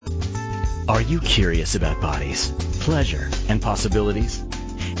Are you curious about bodies, pleasure, and possibilities?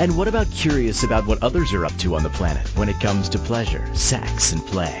 And what about curious about what others are up to on the planet when it comes to pleasure, sex, and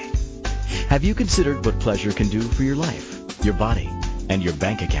play? Have you considered what pleasure can do for your life, your body, and your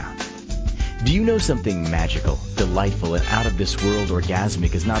bank account? Do you know something magical, delightful, and out of this world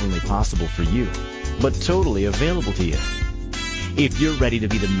orgasmic is not only possible for you, but totally available to you? If you're ready to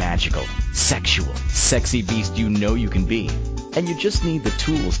be the magical, sexual, sexy beast you know you can be, and you just need the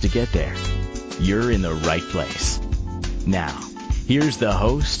tools to get there, you're in the right place. Now, here's the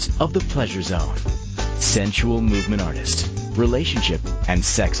host of The Pleasure Zone, sensual movement artist, relationship and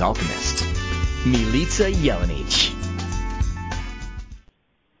sex alchemist, Milica Jelenic.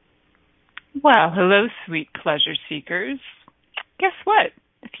 Well, hello, sweet pleasure seekers. Guess what?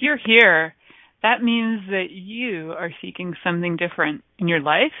 If you're here, that means that you are seeking something different in your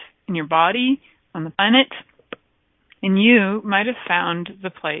life, in your body, on the planet, and you might have found the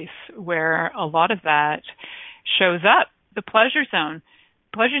place where a lot of that shows up, the Pleasure Zone.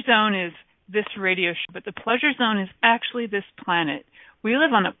 Pleasure Zone is this radio show, but the Pleasure Zone is actually this planet. We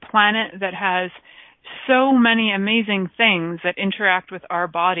live on a planet that has so many amazing things that interact with our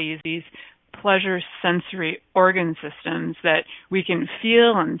bodies, these pleasure sensory organ systems that we can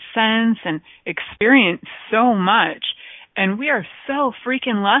feel and sense and experience so much. And we are so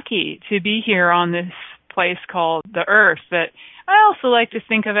freaking lucky to be here on this place called the Earth that I also like to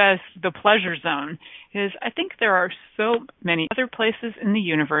think of as the Pleasure Zone, because I think there are so many other places in the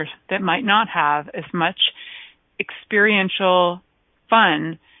universe that might not have as much experiential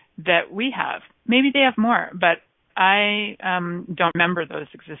fun that we have. Maybe they have more, but I don't remember those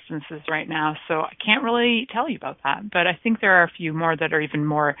existences right now, so I can't really tell you about that. But I think there are a few more that are even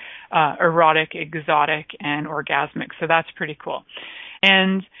more erotic, exotic, and orgasmic, so that's pretty cool.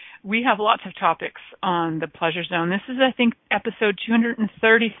 And we have lots of topics on the Pleasure Zone. This is, I think, episode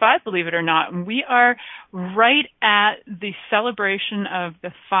 235, believe it or not. And we are right at the celebration of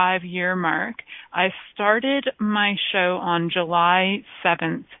the 5-year mark. I started my show on July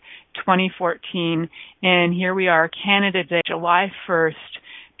 7th, 2014, and here we are, Canada Day, July 1st,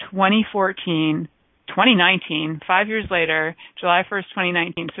 2019, 5 years later, July 1st,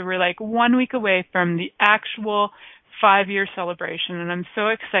 2019. So we're like 1 week away from the actual 5-year celebration, and I'm so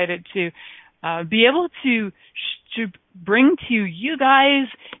excited to be able to bring to you guys,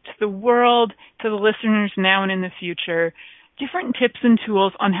 to the world, to the listeners now and in the future, different tips and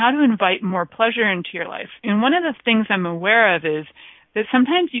tools on how to invite more pleasure into your life. And one of the things I'm aware of is that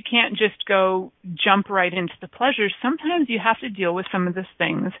sometimes you can't just go jump right into the pleasures. Sometimes you have to deal with some of the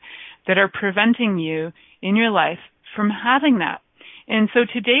things that are preventing you in your life from having that. And so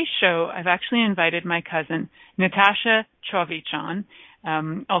today's show, I've actually invited my cousin, Natasha Covic on,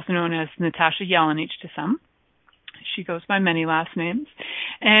 also known as Natasha Jelenic to some. She goes by many last names.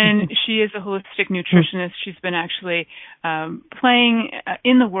 And she is a holistic nutritionist. She's been actually playing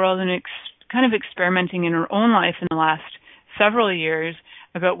in the world and kind of experimenting in her own life in the last several years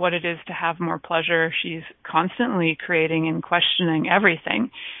about what it is to have more pleasure. She's constantly creating and questioning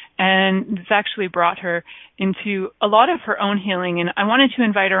everything. And it's actually brought her into a lot of her own healing. And I wanted to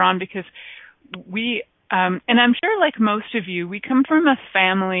invite her on because we, and I'm sure like most of you, we come from a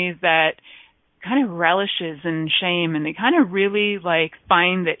family that kind of relishes in shame, and they kind of really like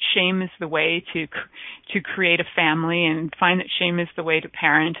find that shame is the way to create a family, and find that shame is the way to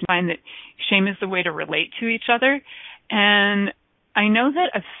parent, and find that shame is the way to relate to each other. And I know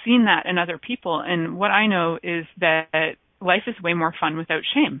that I've seen that in other people, and what I know is that life is way more fun without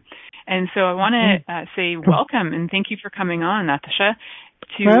shame. And so I want to say welcome and thank you for coming on, Natasha,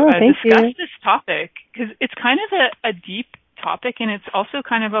 to discuss this topic, because it's kind of a deep topic, and it's also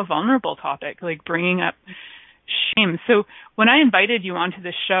kind of a vulnerable topic, like bringing up shame. So when I invited you onto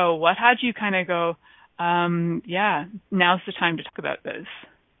the show, what had you kind of go, now's the time to talk about this?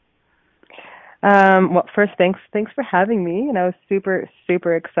 Well, first, thanks for having me. And I was super,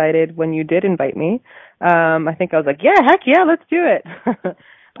 super excited when you did invite me. I think I was like, yeah, heck yeah, let's do it.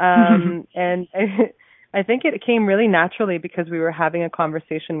 And I think it came really naturally because we were having a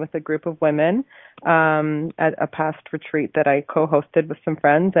conversation with a group of women at a past retreat that I co-hosted with some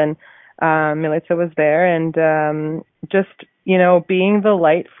friends, and Milica was there, and just, being the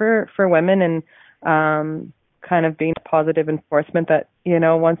light for women, and kind of being a positive enforcement that,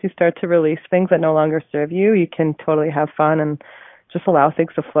 once you start to release things that no longer serve you, you can totally have fun and just allow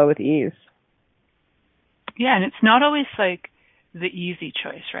things to flow with ease. Yeah, and it's not always like the easy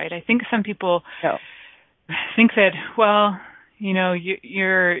choice, right? I think some people think that, well,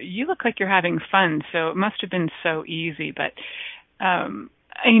 you look like you're having fun, so it must have been so easy. But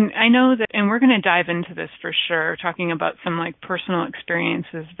I know that, and we're going to dive into this for sure, talking about some like personal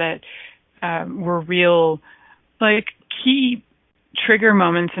experiences that were real, like, key trigger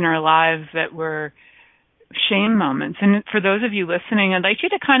moments in our lives that were shame moments. And for those of you listening, I'd like you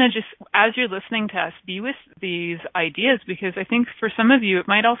to kind of just, as you're listening to us, be with these ideas, because I think for some of you, it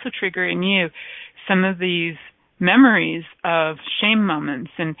might also trigger in you some of these memories of shame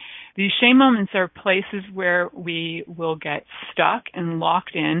moments. And these shame moments are places where we will get stuck and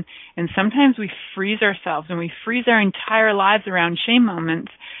locked in, and sometimes we freeze ourselves and we freeze our entire lives around shame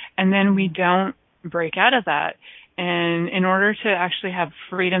moments, and then we don't break out of that. And in order to actually have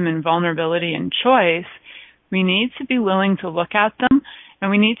freedom and vulnerability and choice, we need to be willing to look at them, and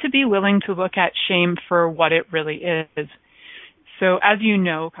we need to be willing to look at shame for what it really is. So as you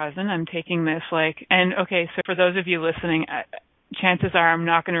know, cousin, I'm taking this and okay, so for those of you listening, chances are I'm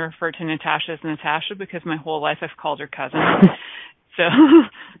not going to refer to Natasha as Natasha, because my whole life I've called her cousin. So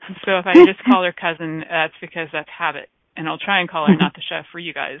if I just call her cousin, that's because that's habit. And I'll try and call her Natasha for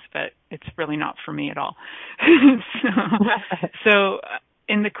you guys, but it's really not for me at all. So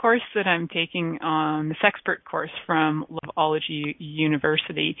in the course that I'm taking, this expert course from Loveology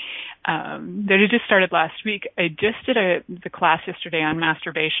University, that it just started last week, I just did the class yesterday on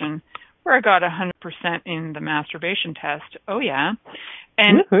masturbation, where I got 100% in the masturbation test. Oh, yeah.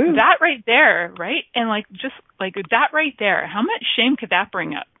 And Woo-hoo. that right there, right? And just that right there, how much shame could that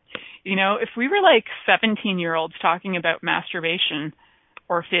bring up? You know, if we were 17-year-olds talking about masturbation,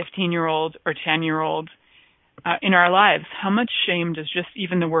 or 15-year-olds or 10-year-olds in our lives, how much shame does just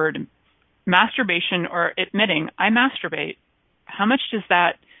even the word masturbation or admitting I masturbate, how much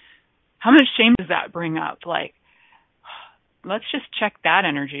shame does that bring up? Let's just check that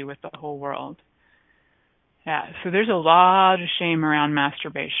energy with the whole world. Yeah, so there's a lot of shame around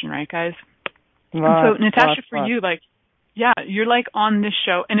masturbation, right, guys? So, Natasha, for you, yeah, you're on this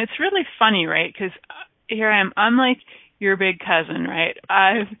show, and it's really funny, right? Because here I am, I'm your big cousin, right?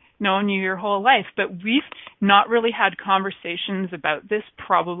 I've known you your whole life, but we've not really had conversations about this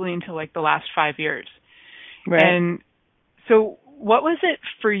probably until the last 5 years. Right. And so what was it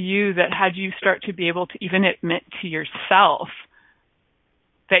for you that had you start to be able to even admit to yourself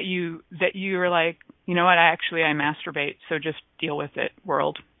that you were you know what, I masturbate, so just deal with it,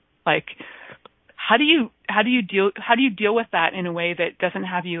 world? How do you deal with that in a way that doesn't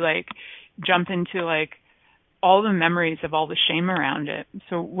have you jump into all the memories of all the shame around it?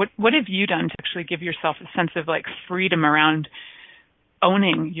 So what have you done to actually give yourself a sense of freedom around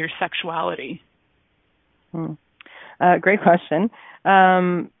owning your sexuality? Great question.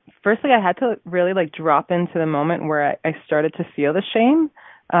 Firstly, I had to really drop into the moment where I started to feel the shame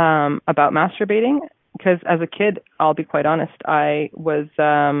about masturbating, because as a kid, I'll be quite honest, I was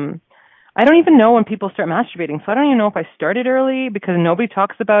I don't even know when people start masturbating, so I don't even know if I started early, because nobody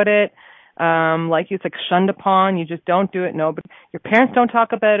talks about it. It's shunned upon. You just don't do it. No, but your parents don't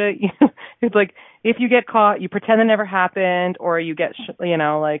talk about it. It's if you get caught, you pretend it never happened, or you get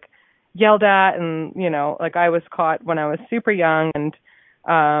yelled at, and I was caught when I was super young, and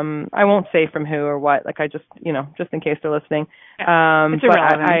I won't say from who or what. I just just in case they're listening. It's but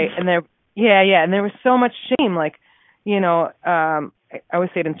irrelevant. and there was so much shame. I always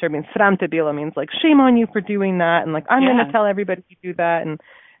say it in Serbian, sram te bilo, means shame on you for doing that, and I'm going to tell everybody you do that,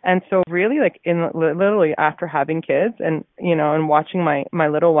 and so really literally after having kids, and and watching my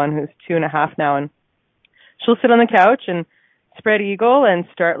little one who's 2.5 now, and she'll sit on the couch and spread eagle and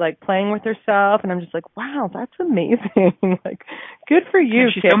start playing with herself, and I'm just wow, that's amazing. Good for you,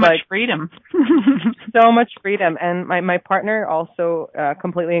 she's kid. So much freedom. So much freedom. And my partner also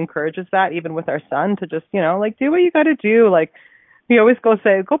completely encourages that, even with our son, to just do what you got to do. We always go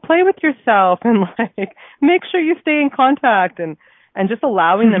play with yourself, and make sure you stay in contact, and just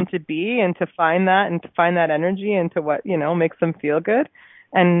allowing them to be, and to find that energy into what makes them feel good,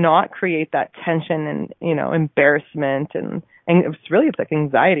 and not create that tension and embarrassment, and it's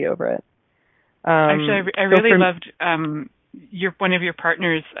anxiety over it. Actually, I really loved one of your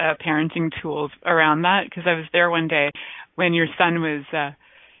partner's parenting tools around that, because I was there one day when your son was your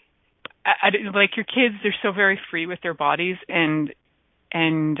kids, they're so very free with their bodies, and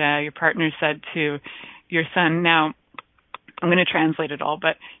your partner said to your son, now I'm going to translate it all,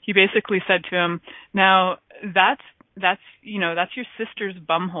 but he basically said to him, now that's your sister's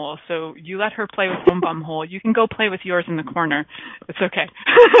bumhole, so you let her play with her own bumhole. You can go play with yours in the corner. It's okay.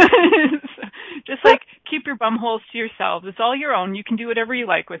 So just keep your bumholes to yourselves. It's all your own. You can do whatever you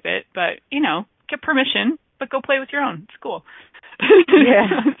like with it, but get permission, but go play with your own. It's cool.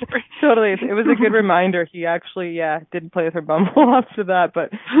 Yeah, totally. It was a good reminder. He actually, didn't play with her bumhole after that, but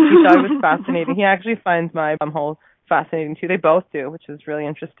he thought it was fascinating. He actually finds my bumhole fascinating too. They both do, which is really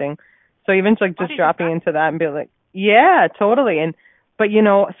interesting. So even just dropping into that and be yeah, totally. but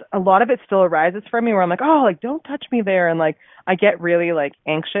a lot of it still arises for me where I'm like, oh, like don't touch me there, and like I get really like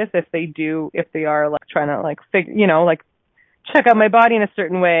anxious if they are like trying to like like check out my body in a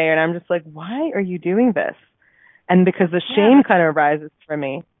certain way, and I'm just like, why are you doing this? And because the shame kind of arises for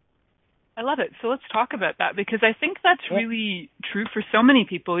me. I love it. So let's talk about that, because I think that's really true for so many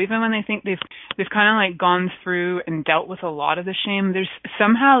people. Even when they think they've kind of like gone through and dealt with a lot of the shame, there's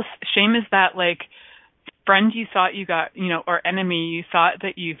somehow shame is that like friend you thought you got, or enemy you thought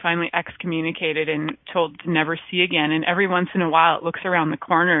that you finally excommunicated and told to never see again. And every once in a while it looks around the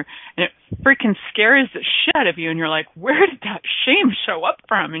corner and it freaking scares the shit out of you. And you're like, where did that shame show up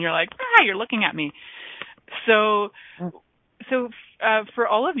from? And you're like, you're looking at me. So for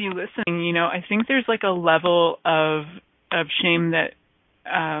all of you listening, I think there's like a level of shame that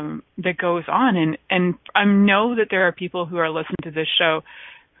that goes on, and I know that there are people who are listening to this show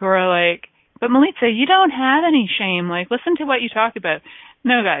who are like, but Melissa, you don't have any shame. Like, listen to what you talk about.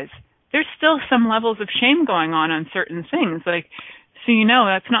 No, guys, there's still some levels of shame going on certain things. Like, so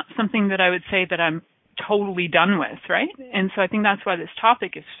that's not something that I would say that I'm totally done with, right? And so I think that's why this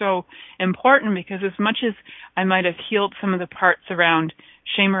topic is so important, because as much as I might have healed some of the parts around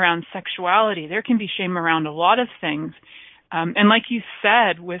shame around sexuality, there can be shame around a lot of things. And like you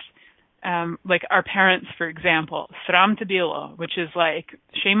said, with like our parents, for example, sram te bilo, which is like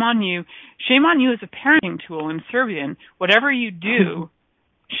shame on you. Shame on you is a parenting tool in Serbian. Whatever you do,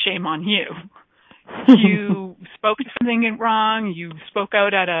 shame on you. You spoke something wrong, you spoke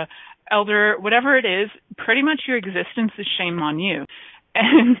out at a elder, whatever it is, pretty much your existence is shame on you.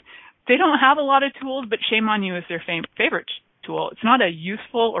 And they don't have a lot of tools, but shame on you is their favorite tool. It's not a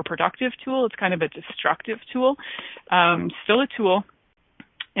useful or productive tool. It's kind of a destructive tool. Still a tool.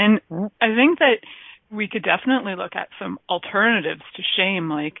 And I think that we could definitely look at some alternatives to shame,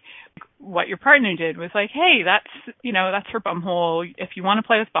 like what your partner did was like, hey, that's for bumhole. If you want to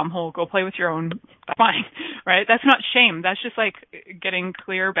play with bumhole, go play with your own. That's fine, right? That's not shame. That's just like getting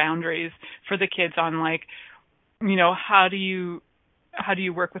clear boundaries for the kids on like, how do you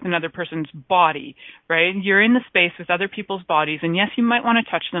work with another person's body, right? You're in the space with other people's bodies, and yes, you might want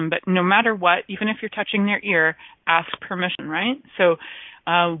to touch them, but no matter what, even if you're touching their ear, ask permission, right? So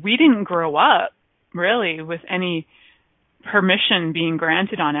we didn't grow up really with any permission being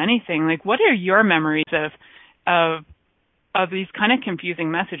granted on anything. Like, what are your memories of these kind of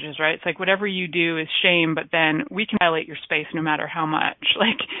confusing messages, right? It's like whatever you do is shame, but then we can violate your space no matter how much.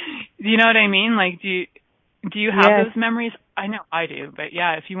 Like, do you know what I mean? Like, do you have those memories? I know I do, but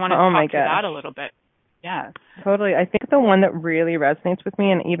yeah, if you want to talk to that a little bit. Yeah. Totally. I think the one that really resonates with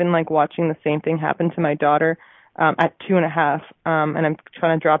me, and even like watching the same thing happen to my daughter at 2.5, and I'm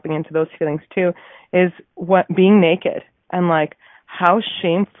kind of dropping into those feelings too, is being naked, and like how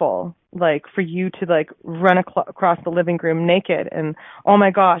shameful, like for you to like run across the living room naked, and oh my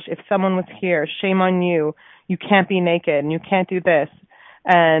gosh, if someone was here, shame on you, you can't be naked and you can't do this.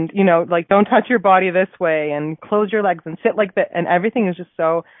 And, like, don't touch your body this way, and close your legs and sit like that. And everything is just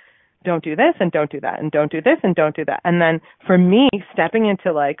so, don't do this and don't do that, and don't do this and don't do that. And then for me, stepping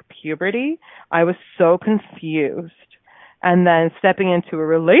into like puberty, I was so confused. And then stepping into a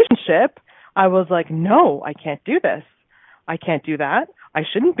relationship, I was like, no, I can't do this. I can't do that. I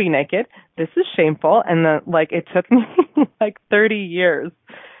shouldn't be naked. This is shameful. And then like it took me like 30 years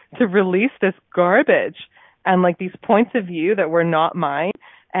to release this garbage. And like these points of view that were not mine,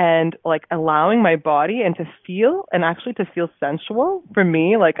 and like allowing my body and to feel, and actually to feel sensual for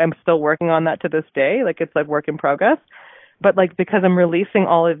me, like I'm still working on that to this day. Like it's like work in progress. But like, because I'm releasing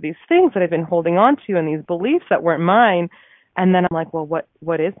all of these things that I've been holding on to and these beliefs that weren't mine. And then I'm like, well,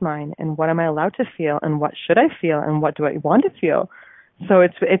 what is mine, and what am I allowed to feel, and what should I feel, and what do I want to feel? So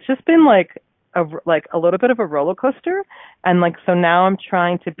it's just been like a little bit of a roller coaster. And like, so now I'm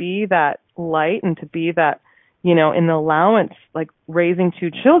trying to be that light and to be that, in the allowance, like raising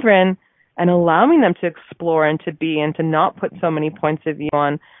 2 children and allowing them to explore and to be, and to not put so many points of view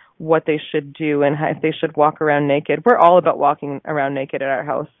on what they should do and if they should walk around naked. We're all about walking around naked at our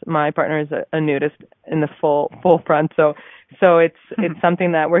house. My partner is a nudist in the full front. So it's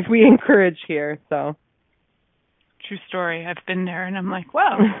something that we encourage here. So true story. I've been there and I'm like,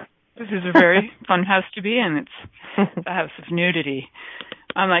 wow, this is a very fun house to be in. It's the house of nudity.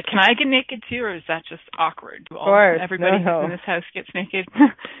 I'm like, can I get naked too, or is that just awkward? Of course. Everybody who's in this house gets naked.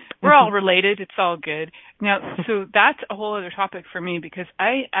 We're all related. It's all good. Now, so that's a whole other topic for me, because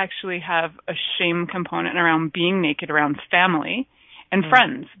I actually have a shame component around being naked around family and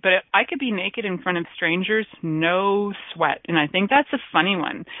friends. But I could be naked in front of strangers, no sweat. And I think that's a funny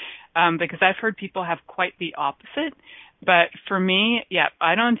one, because I've heard people have quite the opposite. But for me, yeah,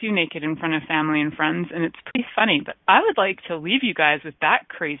 I don't do naked in front of family and friends, and it's pretty funny. But I would like to leave you guys with that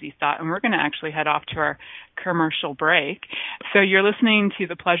crazy thought, and we're going to actually head off to our commercial break. So you're listening to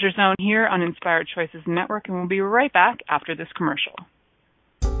The Pleasure Zone here on Inspired Choices Network, and we'll be right back after this commercial.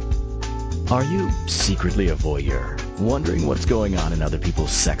 Are you secretly a voyeur, wondering what's going on in other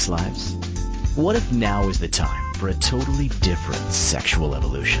people's sex lives? What if now is the time for a totally different sexual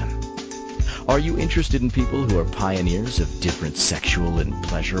evolution? Are you interested in people who are pioneers of different sexual and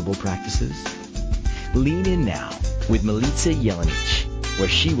pleasurable practices? Lean in now with Milica Jelenic, where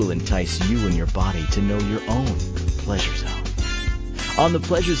she will entice you and your body to know your own pleasure zone. On the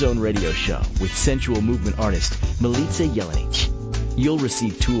Pleasure Zone radio show with sensual movement artist Milica Jelenic, you'll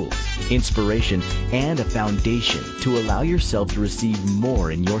receive tools, inspiration, and a foundation to allow yourself to receive more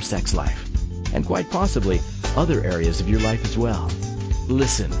in your sex life, and quite possibly other areas of your life as well.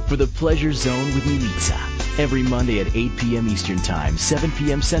 Listen for The Pleasure Zone with Milica every Monday at 8 p.m. Eastern Time, 7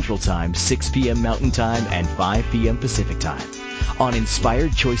 p.m. Central Time, 6 p.m. Mountain Time, and 5 p.m. Pacific Time on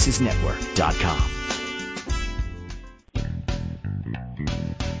InspiredChoicesNetwork.com.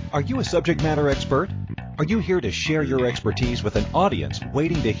 Are you a subject matter expert? Are you here to share your expertise with an audience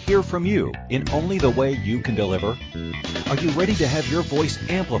waiting to hear from you in only the way you can deliver? Are you ready to have your voice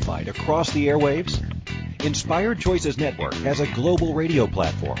amplified across the airwaves? Inspired Choices Network has a global radio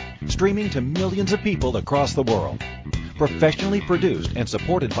platform streaming to millions of people across the world. Professionally produced and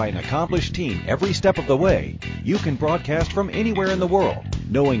supported by an accomplished team every step of the way, you can broadcast from anywhere in the world,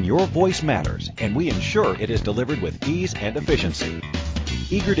 knowing your voice matters, and we ensure it is delivered with ease and efficiency.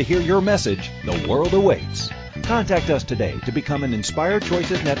 Eager to hear your message? The world awaits. Contact us today to become an Inspired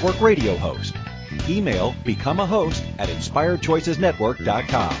Choices Network radio host. Email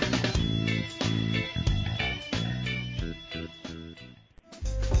becomeahost@inspiredchoicesnetwork.com.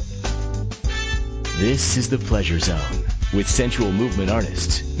 This is The Pleasure Zone with sensual movement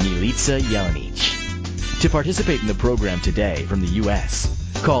artist Milica Jelenic. To participate in the program today from the U.S.,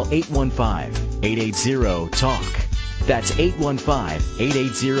 call 815-880-TALK. That's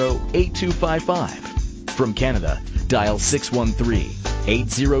 815-880-8255. From Canada, dial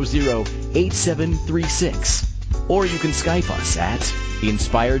 613-800-8736. Or you can Skype us at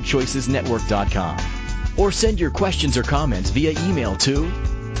InspiredChoicesNetwork.com. Or send your questions or comments via email to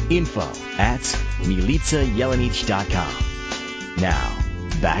info@MilicaJelenic.com. Now,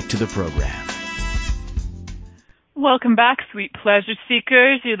 back to the program. Welcome back, sweet pleasure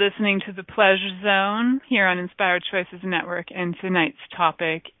seekers. You're listening to The Pleasure Zone here on Inspired Choices Network, and tonight's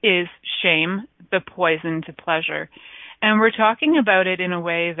topic is shame, the poison to pleasure. And we're talking about it in a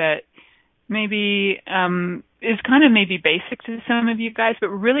way that maybe is kind of maybe basic to some of you guys, but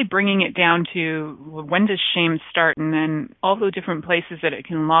we're really bringing it down to when does shame start, and then all the different places that it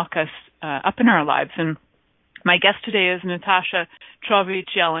can lock us up in our lives. And my guest today is Natasha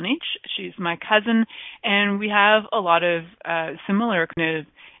Jelenic. She's my cousin, and we have a lot of similar kind of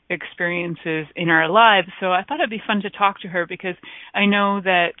experiences in our lives. So I thought it'd be fun to talk to her because I know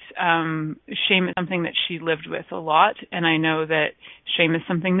that shame is something that she lived with a lot, and I know that shame is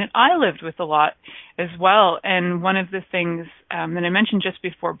something that I lived with a lot as well. And one of the things that I mentioned just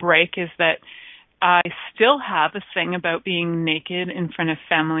before break is that I still have a thing about being naked in front of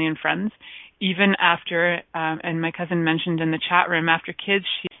family and friends. Even after, and my cousin mentioned in the chat room, after kids,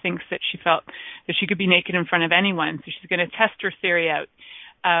 she thinks that she felt that she could be naked in front of anyone, so she's going to test her theory out.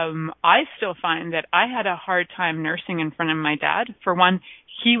 I still find that I had a hard time nursing in front of my dad. For one,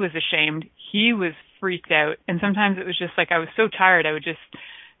 he was ashamed. He was freaked out, and sometimes it was just like I was so tired, or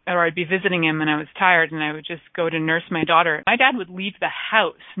I'd be visiting him and I was tired, and I would just go to nurse my daughter. My dad would leave the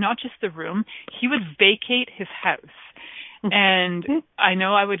house, not just the room. He would vacate his house. And I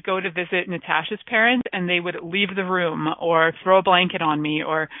know I would go to visit Natasha's parents, and they would leave the room or throw a blanket on me,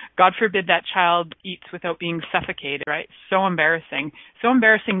 or God forbid that child eats without being suffocated, right? So embarrassing. So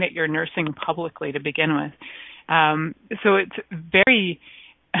embarrassing that you're nursing publicly to begin with. So it's very...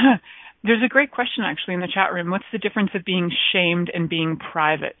 There's a great question actually in the chat room. What's the difference of being shamed and being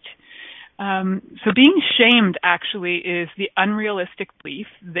private? So being shamed actually is the unrealistic belief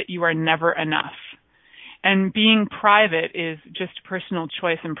that you are never enough. And being private is just personal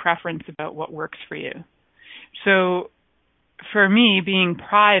choice and preference about what works for you. So for me, being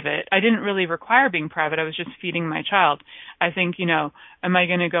private, I didn't really require being private. I was just feeding my child. I think, am I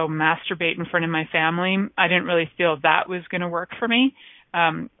going to go masturbate in front of my family? I didn't really feel that was going to work for me.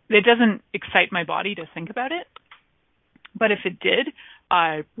 It doesn't excite my body to think about it. But if it did,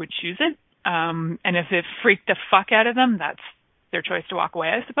 I would choose it. And if it freaked the fuck out of them, that's their choice to walk away,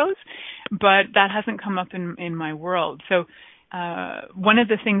 I suppose. But that hasn't come up in my world. So one of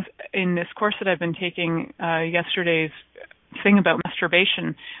the things in this course that I've been taking, yesterday's thing about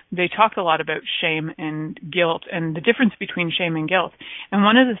masturbation, they talk a lot about shame and guilt and the difference between shame and guilt. And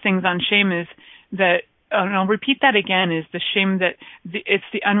one of the things on shame is that, and I'll repeat that again, is the shame that it's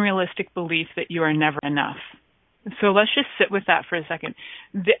the unrealistic belief that you are never enough. So let's just sit with that for a second.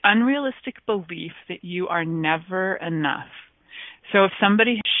 The unrealistic belief that you are never enough. So if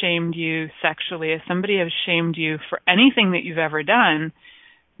somebody has shamed you sexually, if somebody has shamed you for anything that you've ever done,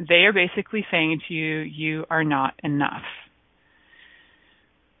 they are basically saying to you, you are not enough.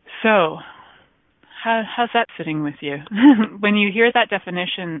 So how's that sitting with you? When you hear that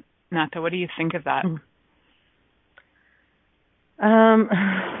definition, Nata, what do you think of that?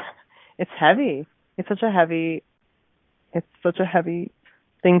 It's heavy. It's such a heavy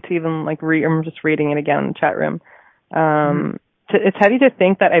thing to even like read. I'm just reading it again in the chat room. It's heavy to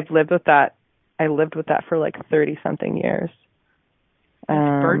think that I've lived with that. I lived with that for like 30 something years. It's a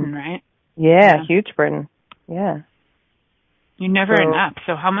burden, right? Yeah, huge burden. Yeah. You're never enough.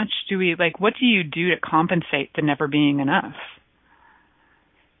 So how much do we, what do you do to compensate the never being enough?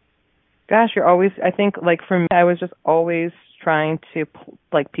 Gosh, you're always, I think, for me, I was just always trying to,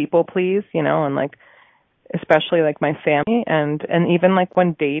 people please, and, especially, my family. And even,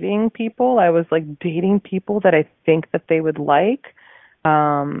 when dating people, I was, dating people that I think that they would like.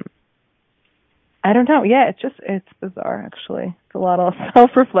 I don't know. Yeah, it's bizarre, actually. It's a lot of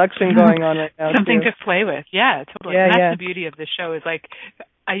self-reflection going on right now, Something too. to play with. Yeah, totally. Yeah, and that's yeah. the beauty of the show is,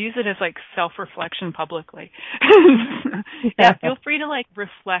 I use it as, self-reflection publicly. Yeah, feel free to,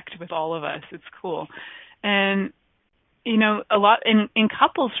 reflect with all of us. It's cool. And, a lot, in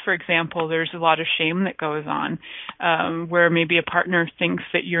couples, for example, there's a lot of shame that goes on, where maybe a partner thinks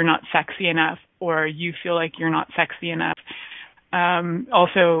that you're not sexy enough or you feel like you're not sexy enough.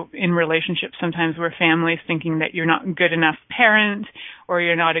 Also in relationships, sometimes we're families thinking that you're not a good enough parent or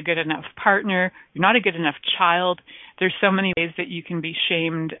you're not a good enough partner, you're not a good enough child. There's so many ways that you can be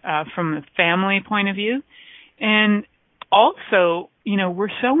shamed from the family point of view. And also, we're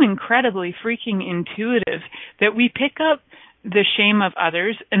so incredibly freaking intuitive that we pick up the shame of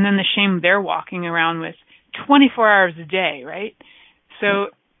others and then the shame they're walking around with 24 hours a day, right? So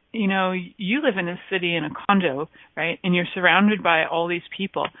you live in a city in a condo, right? And you're surrounded by all these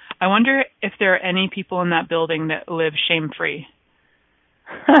people. I wonder if there are any people in that building that live shame-free.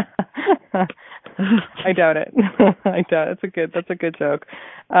 I doubt it. I doubt it. That's a good joke.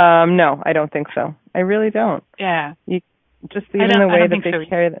 No, I don't think so. I really don't. Yeah. Just even the way that they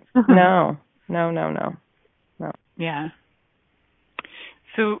carry that. No. Yeah.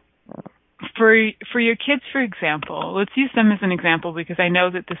 So for your kids, for example, let's use them as an example because I know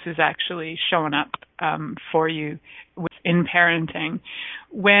that this is actually showing up for you in parenting.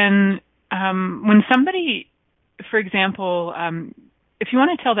 When somebody, for example, if you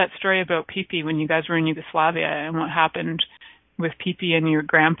want to tell that story about Pipi when you guys were in Yugoslavia and what happened with Pipi and your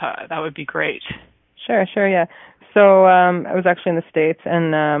grandpa, that would be great. Sure, yeah. So I was actually in the States,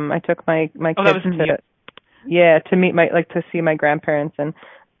 and I took my kids to meet to see my grandparents, and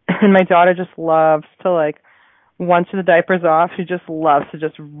my daughter just loves to once the diaper's off, she just loves to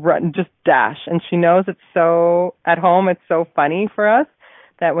just run, just dash, and she knows it's so at home. It's so funny for us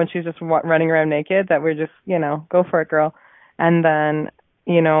that when she's just running around naked, that we're just go for it, girl. And then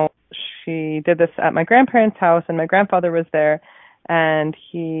she did this at my grandparents' house, and my grandfather was there. And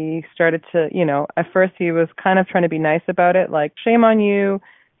he started to, at first he was kind of trying to be nice about it, shame on you,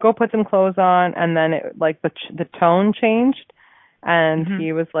 go put some clothes on. And then it, the tone changed. And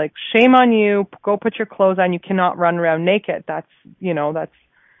he was like, shame on you, go put your clothes on. You cannot run around naked. That's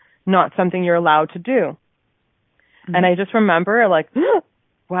not something you're allowed to do. And I just remember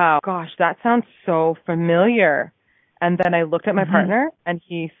wow, gosh, that sounds so familiar. And then I looked at my partner and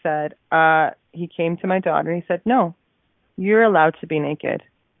he said, he came to my daughter and he said, no. You're allowed to be naked.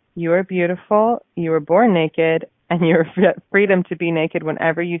 You are beautiful. You were born naked, and you have freedom to be naked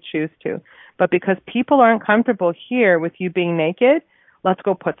whenever you choose to. But because people aren't comfortable here with you being naked, let's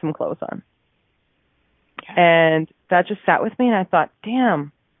go put some clothes on. Yeah. And that just sat with me, and I thought,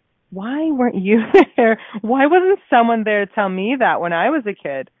 damn, why weren't you there? Why wasn't someone there to tell me that when I was a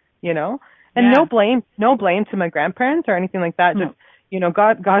kid? And no blame to my grandparents or anything like that. Just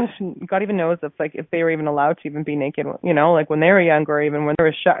God even knows if they were even allowed to even be naked, when they were young or even when they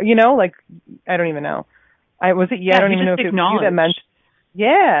were shy, I don't even know. I don't even know if it was you that meant,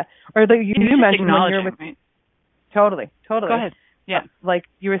 or you mentioned when you were with, right? Totally. Go ahead. Yeah.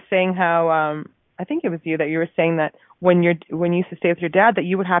 You were saying how, I think it was you that you were saying that when you used to stay with your dad, that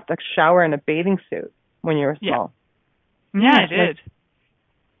you would have to shower in a bathing suit when you were small. Yeah, I did.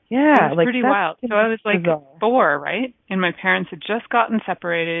 Yeah, was like pretty that's wild. So I was like bizarre. 4, right? And my parents had just gotten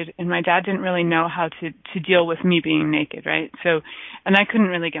separated, and my dad didn't really know how to deal with me being naked, right? So, and I couldn't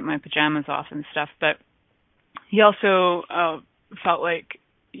really get my pajamas off and stuff. But he also felt like,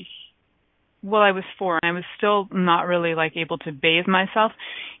 well, I was 4, and I was still not really like able to bathe myself.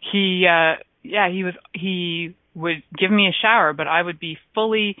 He would give me a shower, but I would be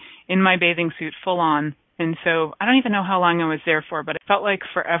fully in my bathing suit, full on. And so I don't even know how long I was there for, but it felt like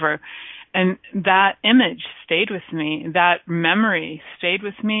forever. And that image stayed with me. That memory stayed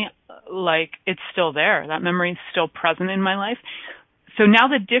with me, like it's still there. That memory is still present in my life. So now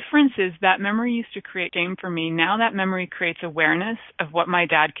the difference is that memory used to create shame for me. Now that memory creates awareness of what my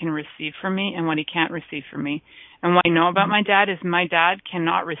dad can receive from me and what he can't receive from me. And what I know about my dad is my dad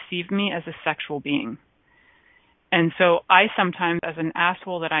cannot receive me as a sexual being. And so I sometimes, as an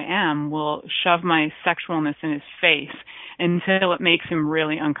asshole that I am, will shove my sexualness in his face until it makes him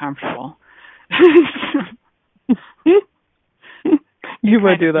really uncomfortable. You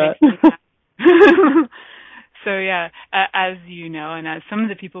would do that. So yeah, as you know, and as some of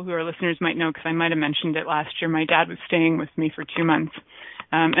the people who are listeners might know, because I might have mentioned it last year, my dad was staying with me for 2 months.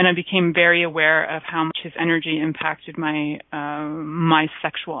 And I became very aware of how much his energy impacted my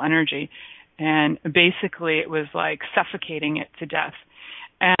sexual energy. And basically it was like suffocating it to death.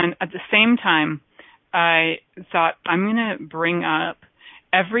 And at the same time, I thought, I'm going to bring up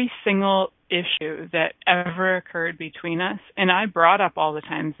every single issue that ever occurred between us. And I brought up all the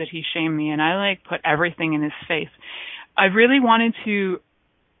times that he shamed me, and I like put everything in his face. I really wanted to,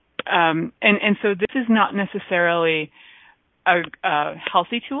 and so this is not necessarily a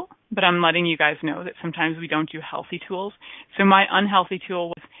healthy tool, but I'm letting you guys know that sometimes we don't do healthy tools. So my unhealthy tool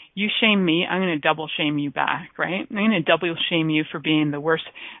was, you shame me, I'm going to double shame you back, right? I'm going to double shame you for being the worst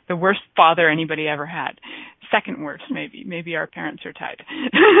father anybody ever had. Second worst, maybe. Maybe our parents are tied.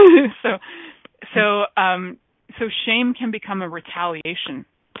 So shame can become a retaliation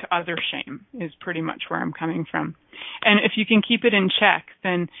to other shame is pretty much where I'm coming from. And if you can keep it in check,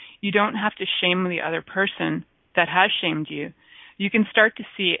 then you don't have to shame the other person that has shamed you. You can start to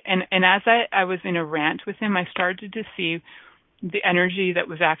see, and as I was in a rant with him, I started to see the energy that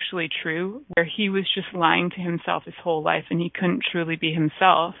was actually true, where he was just lying to himself his whole life and he couldn't truly be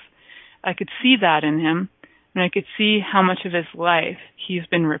himself. I could see that in him, and I could see how much of his life he's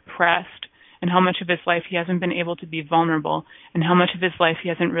been repressed, and how much of his life he hasn't been able to be vulnerable, and how much of his life he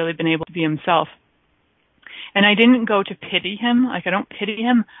hasn't really been able to be himself. And I didn't go to pity him. Like, I don't pity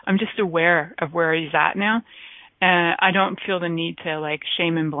him. I'm just aware of where he's at now. I don't feel the need to like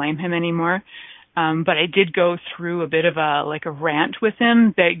shame and blame him anymore. But I did go through a bit of a rant with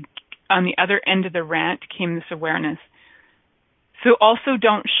him that on the other end of the rant came this awareness. So also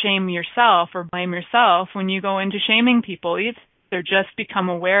don't shame yourself or blame yourself when you go into shaming people either. Just become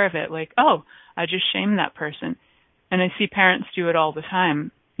aware of it. Like, oh, I just shamed that person. And I see parents do it all the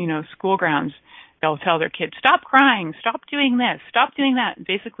time. You know, school grounds, they'll tell their kids, stop crying, stop doing this, stop doing that.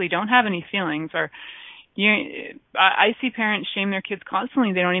 Basically, don't have any feelings. Or I see parents shame their kids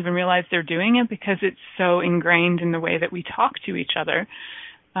constantly. They don't even realize they're doing it because it's so ingrained in the way that we talk to each other.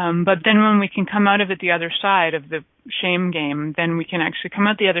 But then when we can come out of it the other side of the shame game, then we can actually come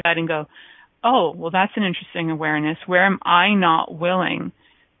out the other side and go, oh, well, that's an interesting awareness. Where am I not willing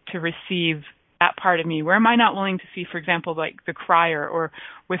to receive that part of me? Where am I not willing to see, for example, like the crier, or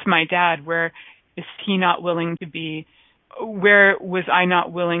with my dad, where is he not willing to be? Where was I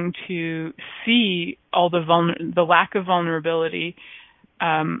not willing to see all the lack of vulnerability?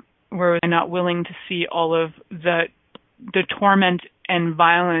 Where was I not willing to see all of the torment and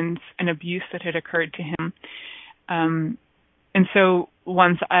violence and abuse that had occurred to him? And so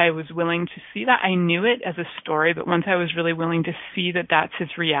once I was willing to see that, I knew it as a story, but once I was really willing to see that that's his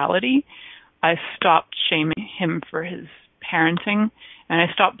reality, I stopped shaming him for his parenting, and I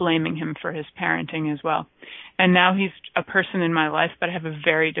stopped blaming him for his parenting as well. And now he's a person in my life, but I have a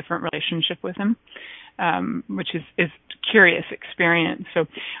very different relationship with him, which is a curious experience. So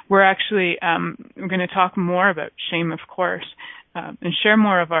we're actually we're going to talk more about shame, of course, and share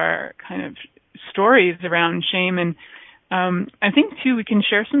more of our kind of stories around shame. And I think, too, we can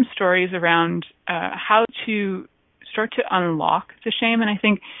share some stories around how to start to unlock the shame. And I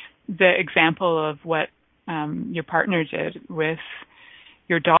think the example of what your partner did with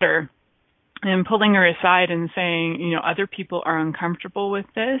your daughter, and pulling her aside and saying, you know, other people are uncomfortable with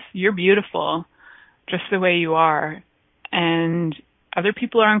this. You're beautiful just the way you are. And other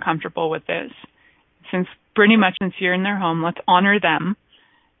people are uncomfortable with this. Since you're in their home, let's honor them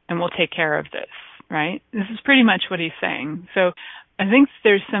and we'll take care of this, right? This is pretty much what he's saying. So I think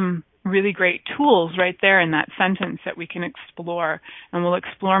there's some really great tools right there in that sentence that we can explore, and we'll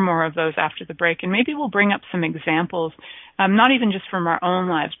explore more of those after the break. And maybe we'll bring up some examples, not even just from our own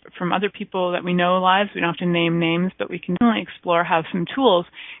lives, but from other people that we know lives. We don't have to name names, but we can definitely explore how some tools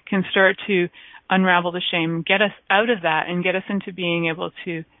can start to unravel the shame, get us out of that, and get us into being able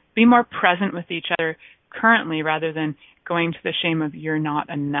to be more present with each other currently rather than going to the shame of you're not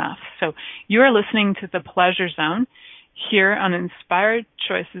enough. So you are listening to The Pleasure Zone here on Inspired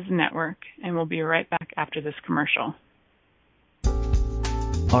Choices Network, and we'll be right back after this commercial.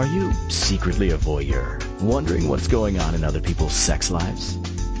 Are you secretly a voyeur, wondering what's going on in other people's sex lives?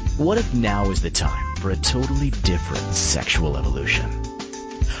 What if now is the time for a totally different sexual evolution?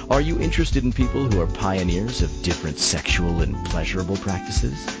 Are you interested in people who are pioneers of different sexual and pleasurable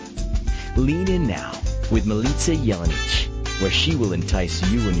practices? Lean in now with Milica Jelenic, where she will entice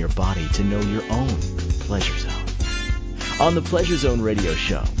you and your body to know your own pleasure zone. On the Pleasure Zone radio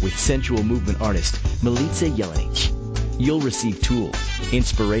show with sensual movement artist Milica Jelenic, you'll receive tools,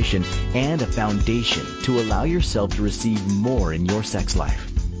 inspiration, and a foundation to allow yourself to receive more in your sex life,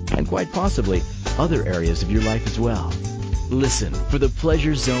 and quite possibly other areas of your life as well. Listen for The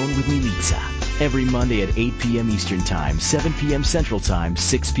Pleasure Zone with Milica every Monday at 8 p.m. Eastern Time, 7 p.m. Central Time,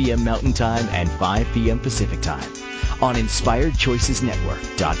 6 p.m. Mountain Time, and 5 p.m. Pacific Time on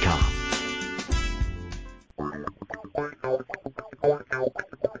InspiredChoicesNetwork.com.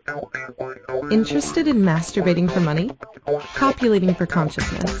 Interested in masturbating for money, copulating for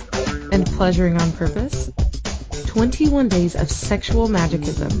consciousness, and pleasuring on purpose? 21 Days of Sexual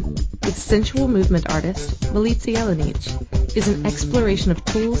Magicism with sensual movement artist Milica Jelenic is an exploration of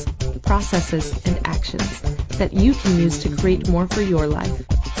tools, processes, and actions that you can use to create more for your life,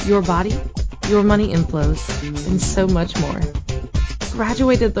 your body, your money inflows, and so much more.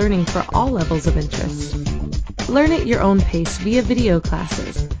 Graduated learning for all levels of interest. Learn at your own pace via video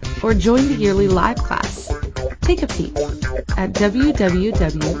classes or join the yearly live class. Take a peek at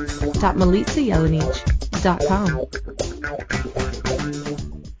www.milicajelenic.com.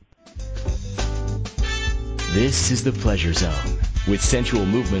 This is The Pleasure Zone with sensual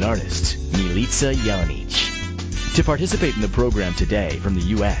movement artist Milica Jelenic. To participate in the program today from the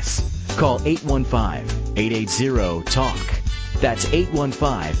U.S., call 815-880-TALK. That's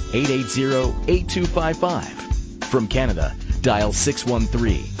 815-880-8255. From Canada, dial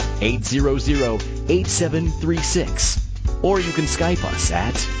 613-800-8736. Or you can Skype us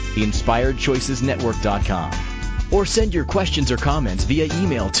at InspiredChoicesNetwork.com. Or send your questions or comments via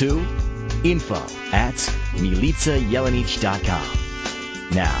email to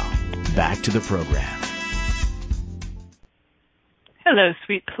info@MilicaJelenic.com. Now, back to the program. Hello,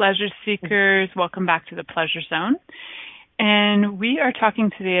 sweet pleasure seekers. Welcome back to the Pleasure Zone. And we are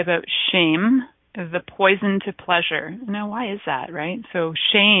talking today about shame, the poison to pleasure. Now, why is that, right? So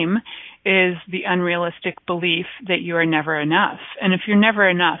shame is the unrealistic belief that you are never enough. And if you're never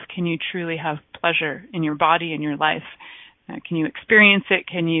enough, can you truly have pleasure in your body and your life? Can you experience it?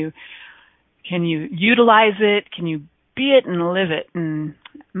 Can you utilize it? Can you be it and live it? And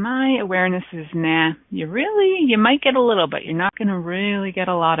my awareness is, you might get a little, but you're not going to really get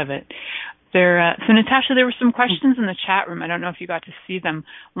a lot of it. So Natasha, there were some questions in the chat room. I don't know if you got to see them.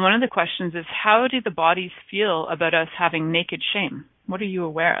 One of the questions is, how do the bodies feel about us having naked shame? What are you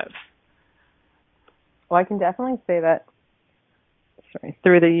aware of? Well, I can definitely say that,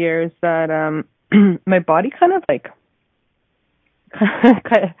 through the years that my body kind of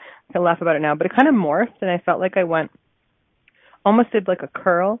I laugh about it now, but it kind of morphed, and I felt like I almost did like a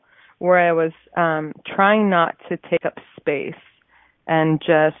curl where I was trying not to take up space. And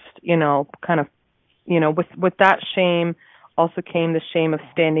just, with that shame also came the shame of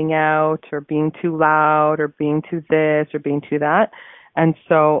standing out or being too loud or being too this or being too that. And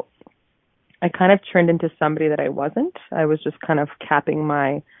so I kind of turned into somebody that I wasn't. I was just kind of capping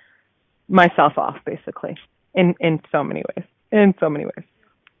myself off, basically, in so many ways.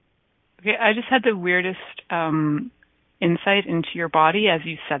 Okay, I just had the weirdest insight into your body as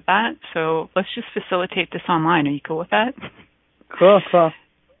you said that. So let's just facilitate this online. Are you cool with that? Cool.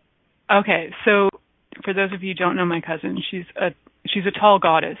 Okay, so for those of you who don't know my cousin, she's a tall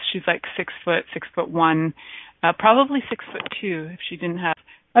goddess. She's like 6 foot, 6'1", probably 6'2" if she didn't have.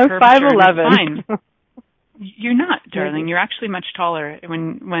 I'm 5'11". You're not, darling. You're actually much taller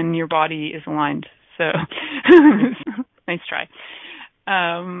when your body is aligned. So nice try.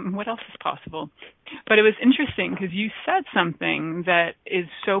 What else is possible? But it was interesting because you said something that is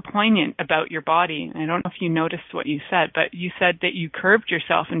so poignant about your body. I don't know if you noticed what you said, but you said that you curved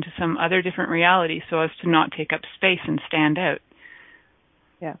yourself into some other different reality so as to not take up space and stand out.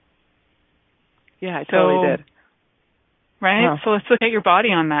 Yeah. Yeah, I totally did. right? Wow. So let's look at your body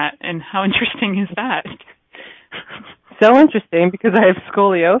on that. And how interesting is that? So interesting, because I have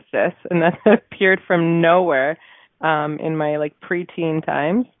scoliosis, and that appeared from nowhere in my like preteen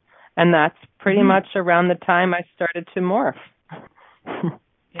times, and that's pretty much around the time I started to morph.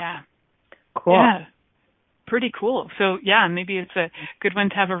 Yeah. Cool. Yeah. Pretty cool. So yeah, maybe it's a good one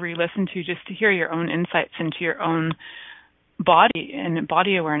to have a re-listen to, just to hear your own insights into your own body and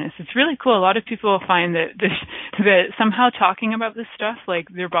body awareness. It's really cool. A lot of people find that that somehow talking about this stuff, like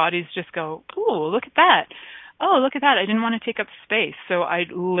their bodies just go, "Ooh, look at that. Oh, look at that. I didn't want to take up space." So I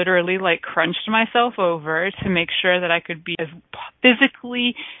literally like crunched myself over to make sure that I could be as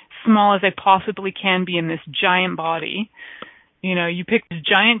physically small as I possibly can be in this giant body. You know, you pick this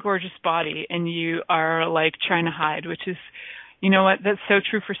giant, gorgeous body and you are like trying to hide, which is, you know what, that's so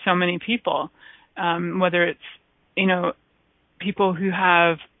true for so many people. Whether it's, you know, people who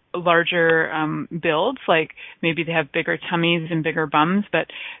have larger builds, like maybe they have bigger tummies and bigger bums, but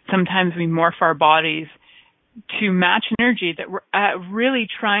sometimes we morph our bodies to match energy that we're really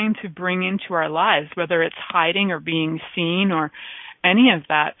trying to bring into our lives, whether it's hiding or being seen or any of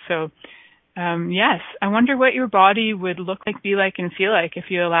that. So, yes, I wonder what your body would look like, be like, and feel like if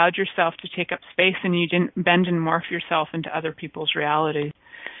you allowed yourself to take up space and you didn't bend and morph yourself into other people's realities.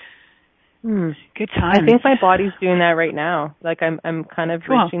 Good times. I think my body's doing that right now. Like I'm kind of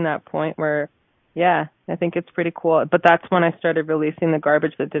cool. reaching that point where, yeah, I think it's pretty cool. But that's when I started releasing the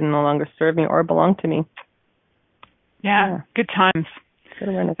garbage that didn't no longer serve me or belong to me. Yeah. Good times. Good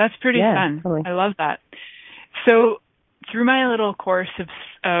awareness. That's pretty fun. Totally. I love that. So through my little course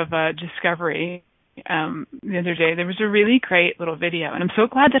of discovery the other day, there was a really great little video, and I'm so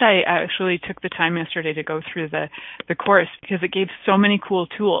glad that I actually took the time yesterday to go through the course, because it gave so many cool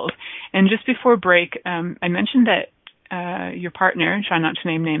tools. And just before break, I mentioned that your partner, try not to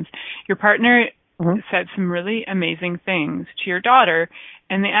name names, your partner said some really amazing things to your daughter,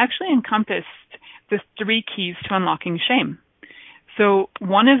 and they actually encompassed the 3 keys to unlocking shame. So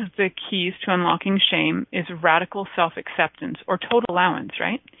one of the keys to unlocking shame is radical self-acceptance, or total allowance,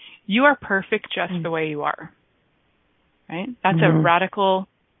 right? You are perfect just the way you are, right? That's a radical,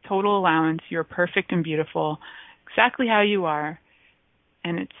 total allowance. You're perfect and beautiful, exactly how you are,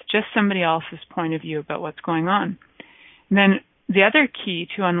 and it's just somebody else's point of view about what's going on. And then the other key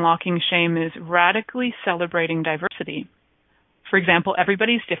to unlocking shame is radically celebrating diversity. For example,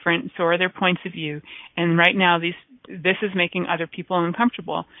 everybody's different, so are their points of view, and right now this is making other people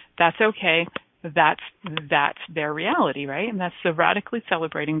uncomfortable. That's okay. That's their reality, right? And that's the radically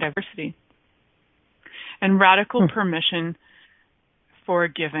celebrating diversity. And radical permission for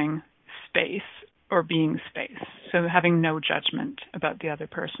giving space or being space, so having no judgment about the other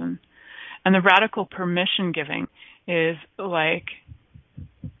person. And the radical permission giving is like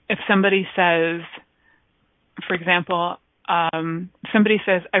if somebody says, for example, somebody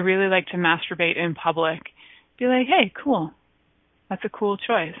says, "I really like to masturbate in public," be like, "Hey, cool. That's a cool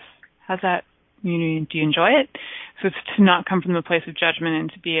choice. How's that? Do you enjoy it?" So it's to not come from the place of judgment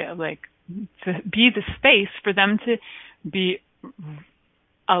and to be the space for them to be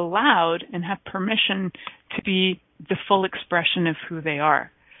allowed and have permission to be the full expression of who they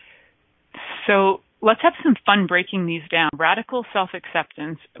are. So let's have some fun breaking these down. Radical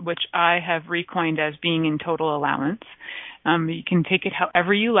self-acceptance, which I have recoined as being in total allowance. You can take it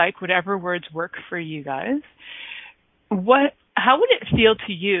however you like, whatever words work for you guys. How would it feel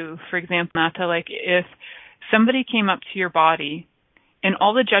to you, for example, Nata, like if somebody came up to your body and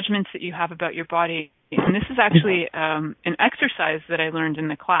all the judgments that you have about your body, and this is actually an exercise that I learned in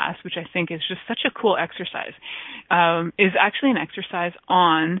the class, which I think is just such a cool exercise, is actually an exercise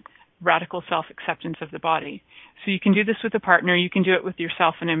on radical self-acceptance of the body. So you can do this with a partner, you can do it with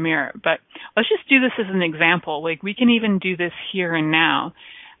yourself in a mirror, but let's just do this as an example. Like we can even do this here and now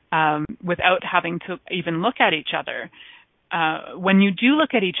without having to even look at each other. When you do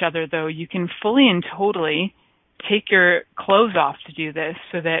look at each other, though, you can fully and totally take your clothes off to do this,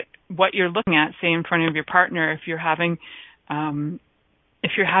 so that what you're looking at, say in front of your partner, if you're having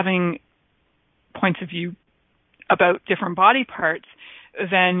points of view about different body parts,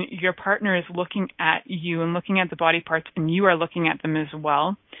 then your partner is looking at you and looking at the body parts, and you are looking at them as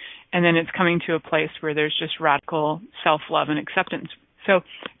well. And then it's coming to a place where there's just radical self-love and acceptance. So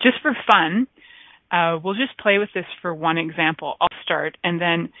just for fun, we'll just play with this for one example. I'll start, and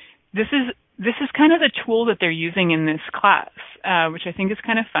then this is kind of the tool that they're using in this class, which I think is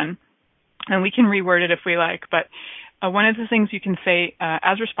kind of fun. And we can reword it if we like, but one of the things you can say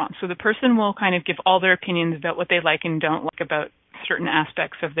as response. So the person will kind of give all their opinions about what they like and don't like about certain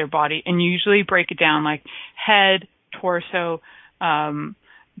aspects of their body, and usually break it down like head, torso,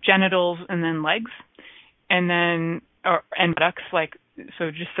 genitals, and then legs. And then and buttocks, like,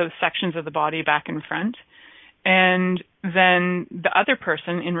 so just those sections of the body back and front. And then the other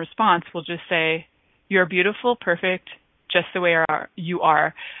person in response will just say, "You're beautiful, perfect, just the way you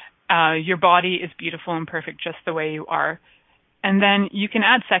are. Your body is beautiful and perfect just the way you are." And then you can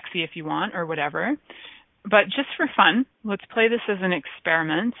add sexy if you want or whatever. But just for fun, let's play this as an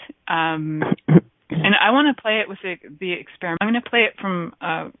experiment. And I want to play it with the experiment. I'm going to play it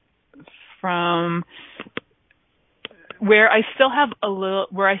from where I still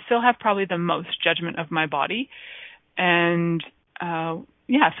have probably the most judgment of my body. And so I'm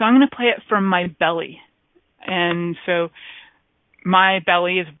going to play it from my belly. And so my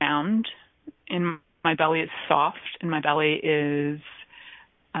belly is round, and my belly is soft, and my belly is,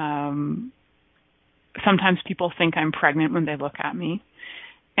 sometimes people think I'm pregnant when they look at me.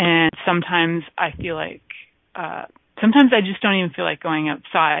 And sometimes I feel like, sometimes I just don't even feel like going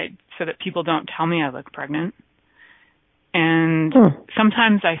outside so that people don't tell me I look pregnant. And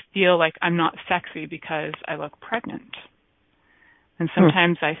sometimes I feel like I'm not sexy because I look pregnant. And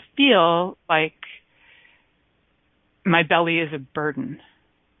sometimes I feel like my belly is a burden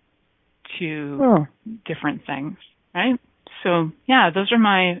to different things, right? So, yeah, those are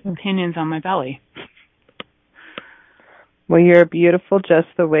my opinions on my belly. Well, you're beautiful just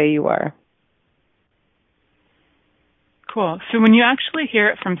the way you are. Cool. So when you actually hear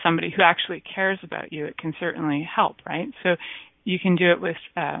it from somebody who actually cares about you, it can certainly help, right? So you can do it with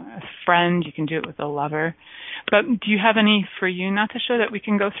a friend, you can do it with a lover. But do you have any for you, Natasha, that we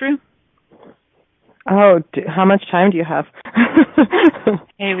can go through? Oh, how much time do you have?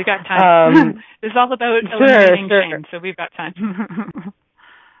 Hey, we got time. It's all about eliminating shame, so we've got time.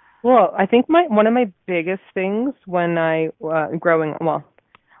 Well, I think one of my biggest things when I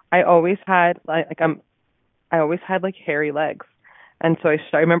I always had I always had like hairy legs, and so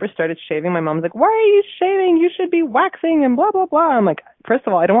I remember started shaving. My mom's like, "Why are you shaving? You should be waxing and blah blah blah." I'm like, first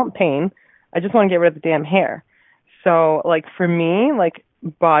of all, I don't want pain. I just want to get rid of the damn hair. So like for me, like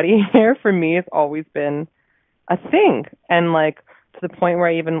body hair for me has always been a thing, and like to the point where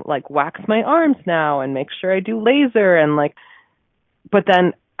I even like wax my arms now and make sure I do laser and like. But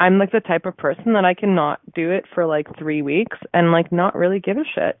then I'm like the type of person that I cannot do it for like 3 weeks and like not really give a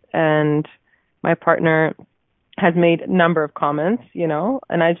shit. And my partner has made a number of comments, you know,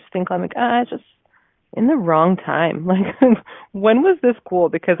 and I just think I'm like, just in the wrong time. Like, when was this cool?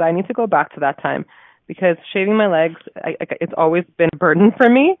 Because I need to go back to that time. Because shaving my legs, it's always been a burden for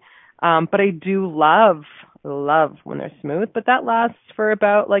me. But I do love when they're smooth. But that lasts for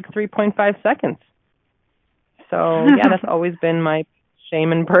about like 3.5 seconds. So, yeah, that's always been my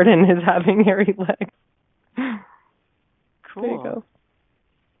shame and burden is having hairy legs. Cool. There you go.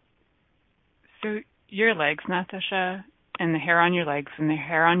 So your legs, Natasha, and the hair on your legs and the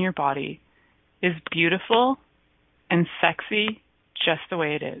hair on your body is beautiful and sexy just the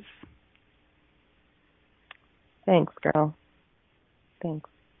way it is. Thanks, girl. Thanks.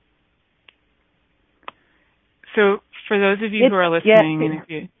 So for those of you who are listening, and if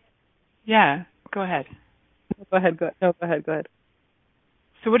you, go ahead. Go ahead.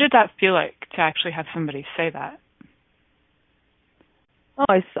 So what did that feel like to actually have somebody say that? Oh,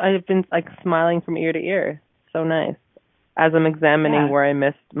 I've been like smiling from ear to ear. So nice. As I'm examining where I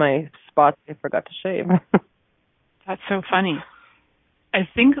missed my spots I forgot to shave. That's so funny. I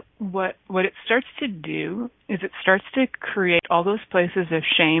think what it starts to do is it starts to create all those places of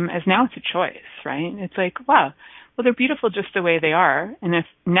shame as now it's a choice, right? It's like, wow, well, they're beautiful just the way they are. And if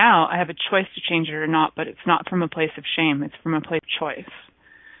now I have a choice to change it or not, but it's not from a place of shame, it's from a place of choice,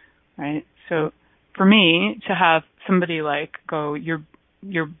 right? So for me to have somebody like go, your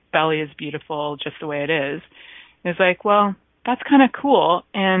belly is beautiful just the way it is like, well, that's kind of cool,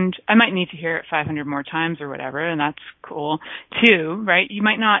 and I might need to hear it 500 more times or whatever, and that's cool too, right? You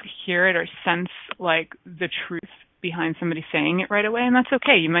might not hear it or sense like the truth behind somebody saying it right away, and that's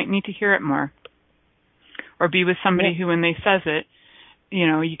okay. You might need to hear it more, or be with somebody who, when they says it, you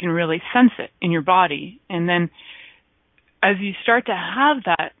know, you can really sense it in your body. And then as you start to have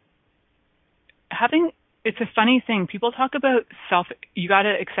that, it's a funny thing. People talk about you got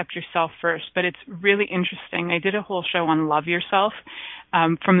to accept yourself first, but it's really interesting. I did a whole show on love yourself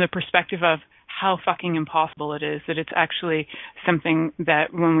from the perspective of how fucking impossible it is, that it's actually something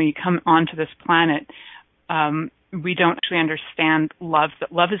that when we come onto this planet, we don't actually understand love.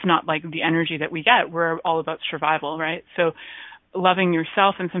 That love is not like the energy that we get. We're all about survival, right? So loving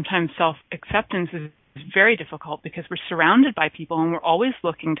yourself and sometimes self-acceptance is very difficult because we're surrounded by people and we're always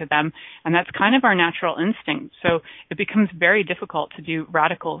looking to them, and that's kind of our natural instinct. So it becomes very difficult to do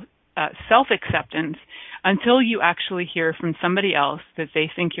radical self-acceptance until you actually hear from somebody else that they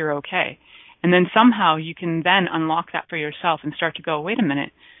think you're okay. And then somehow you can then unlock that for yourself and start to go, wait a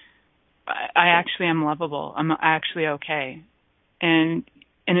minute, I actually am lovable. I'm actually okay. And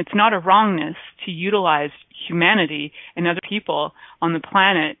it's not a wrongness to utilize humanity and other people on the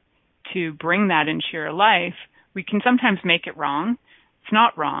planet to bring that into your life. We can sometimes make it wrong. It's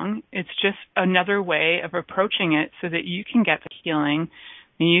not wrong. It's just another way of approaching it so that you can get the healing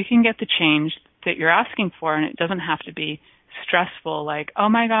and you can get the change that you're asking for, and it doesn't have to be stressful like, oh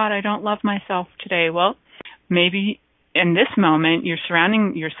my God, I don't love myself today. Well, maybe in this moment you're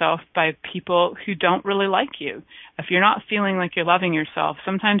surrounding yourself by people who don't really like you. If you're not feeling like you're loving yourself,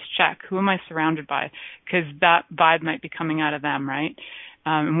 sometimes check, who am I surrounded by? Because that vibe might be coming out of them, right?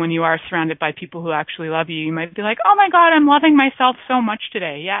 And when you are surrounded by people who actually love you, you might be like, oh my God, I'm loving myself so much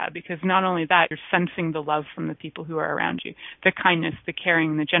today. Yeah, because not only that, you're sensing the love from the people who are around you, the kindness, the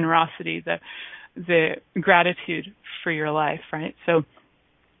caring, the generosity, the gratitude for your life, right? So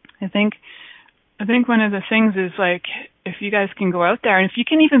I think one of the things is like, if you guys can go out there, and if you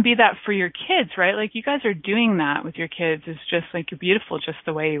can even be that for your kids, right? Like you guys are doing that with your kids. It's just like, you're beautiful just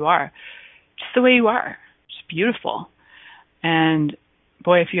the way you are. Just the way you are. Just beautiful. And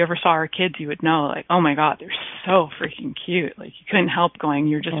boy, if you ever saw our kids, you would know, like, oh my God, they're so freaking cute. Like you couldn't help going,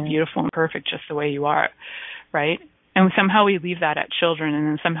 you're just beautiful and perfect just the way you are, right? And somehow we leave that at children, and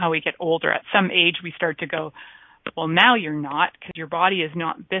then somehow we get older. At some age, we start to go, well, now you're not, because your body is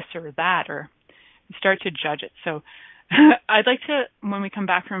not this or that, or you start to judge it. So I'd like to, when we come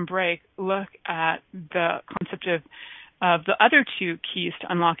back from break, look at the concept of the other two keys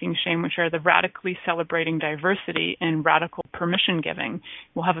to unlocking shame, which are the radically celebrating diversity and radical permission giving.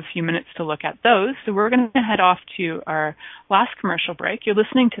 We'll have a few minutes to look at those. So we're going to head off to our last commercial break. You're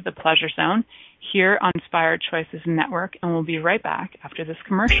listening to The Pleasure Zone here on Inspired Choices Network, and we'll be right back after this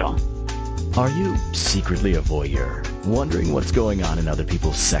commercial. Are you secretly a voyeur, wondering what's going on in other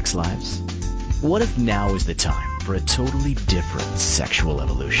people's sex lives? What if now is the time for a totally different sexual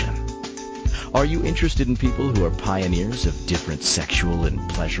evolution? Are you interested in people who are pioneers of different sexual and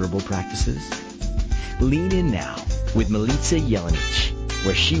pleasurable practices? Lean in now with Milica Jelenic,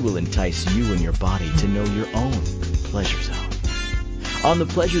 where she will entice you and your body to know your own pleasure zone. On the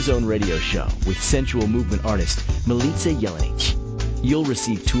Pleasure Zone radio show with sensual movement artist Milica Jelenic, you'll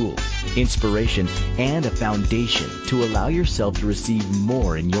receive tools, inspiration, and a foundation to allow yourself to receive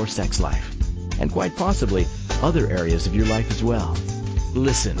more in your sex life, and quite possibly other areas of your life as well.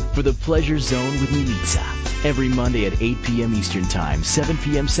 Listen for The Pleasure Zone with Milica every Monday at 8 p.m. Eastern Time, 7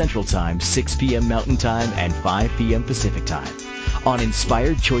 p.m. Central Time, 6 p.m. Mountain Time, and 5 p.m. Pacific Time on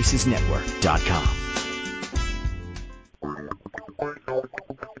InspiredChoicesNetwork.com.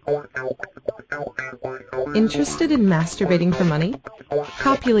 Interested in masturbating for money,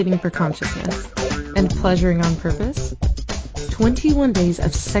 copulating for consciousness, and pleasuring on purpose? 21 Days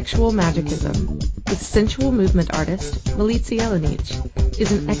of Sexual Magicism with sensual movement artist Milica Jelenic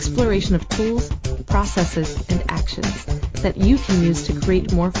is an exploration of tools, processes, and actions that you can use to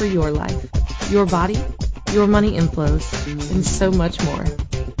create more for your life, your body, your money inflows, and so much more.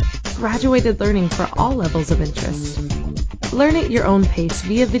 Graduated learning for all levels of interest. Learn at your own pace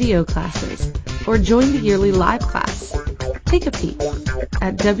via video classes or join the yearly live class. Take a peek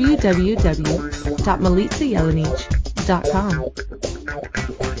at www.milicajelenic.com.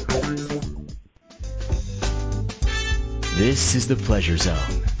 This is The Pleasure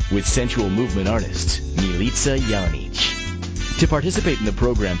Zone with sensual movement artist Milica Jelenic. To participate in the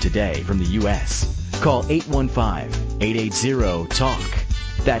program today from the U.S., call 815-880-TALK.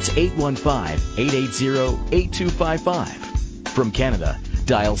 That's 815-880-8255. From Canada,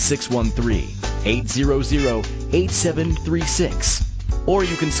 dial 613-800-8736. Or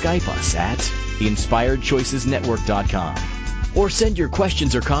you can Skype us at InspiredChoicesNetwork.com. Or send your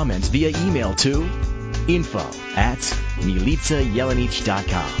questions or comments via email to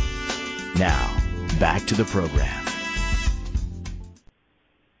info@MilicaJelenic.com. Now, back to the program.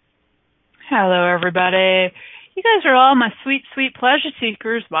 Hello, everybody. You guys are all my sweet, sweet pleasure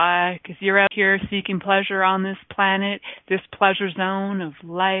seekers. Why? Because you're out here seeking pleasure on this planet, this pleasure zone of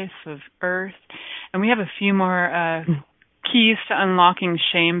life, of Earth. And we have a few more keys to unlocking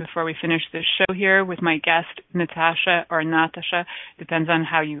shame before we finish this show here with my guest, Natasha, or Natasha, depends on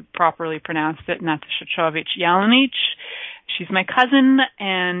how you properly pronounce it, Natasha Covic Jelenic. She's my cousin,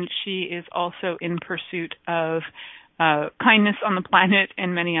 and she is also in pursuit of kindness on the planet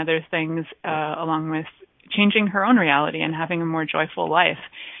and many other things, along with changing her own reality and having a more joyful life.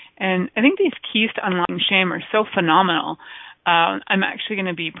 And I think these keys to unlocking shame are so phenomenal. I'm actually going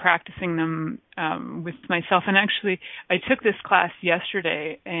to be practicing them with myself. And actually, I took this class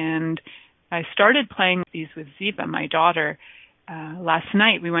yesterday, and I started playing these with Ziva, my daughter, last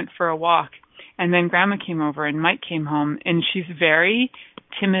night. We went for a walk. And then Grandma came over and Mike came home, and she's very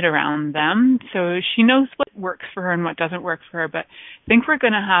timid around them. So she knows what works for her and what doesn't work for her. But I think we're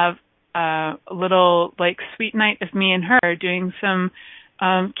going to have a little like sweet night of me and her doing some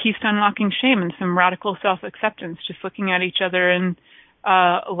keys to unlocking shame and some radical self-acceptance, just looking at each other and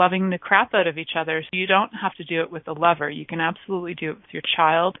loving the crap out of each other. So you don't have to do it with a lover. You can absolutely do it with your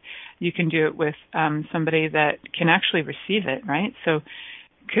child. You can do it with somebody that can actually receive it, right? So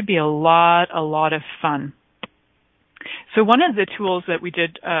it could be a lot of fun. So one of the tools that we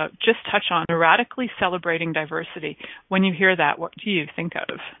did just touch on, radically celebrating diversity. When you hear that, what do you think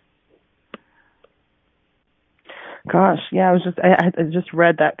of? Gosh, yeah, I just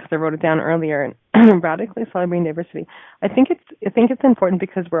read that because I wrote it down earlier. And radically celebrating diversity. I think it's important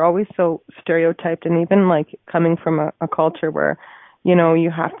because we're always so stereotyped, and even like coming from a culture where,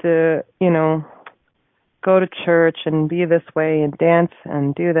 you have to, go to church and be this way and dance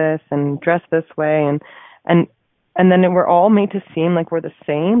and do this and dress this way and then we're all made to seem like we're the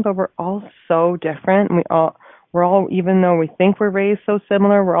same, but we're all so different. And we're all, even though we think we're raised so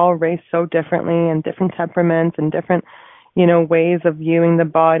similar, we're all raised so differently, and different temperaments and different, ways of viewing the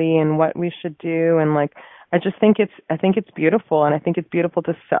body and what we should do. And like, I think it's beautiful, and I think it's beautiful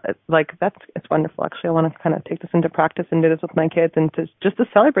to it's wonderful. Actually, I want to kind of take this into practice and do this with my kids, and to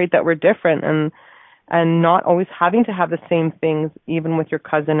celebrate that we're different and not always having to have the same things, even with your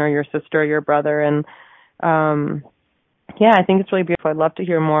cousin or your sister or your brother. And I think it's really beautiful. I'd love to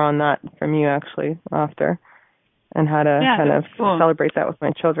hear more on that from you actually after, and how to kind of celebrate that with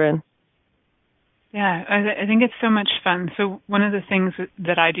my children. Yeah, I think it's so much fun. So one of the things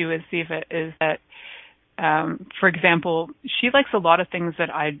that I do with Ziva is that, for example, she likes a lot of things that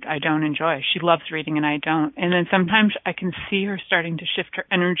I don't enjoy. She loves reading and I don't. And then sometimes I can see her starting to shift her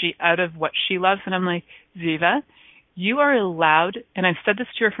energy out of what she loves. And I'm like, Ziva, you are allowed, and I've said this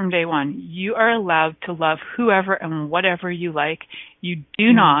to her from day one, you are allowed to love whoever and whatever you like. You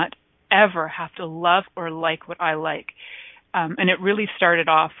do not ever have to love or like what I like. And it really started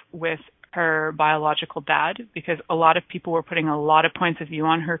off with her biological dad, because a lot of people were putting a lot of points of view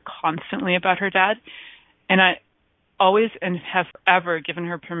on her constantly about her dad. And I always and have ever given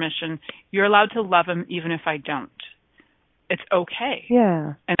her permission, you're allowed to love him even if I don't. It's okay.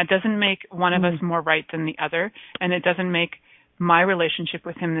 Yeah. And it doesn't make one of us more right than the other, and it doesn't make my relationship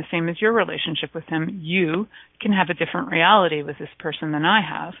with him the same as your relationship with him. You can have a different reality with this person than I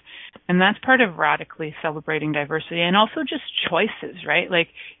have. And that's part of radically celebrating diversity, and also just choices, right? Like,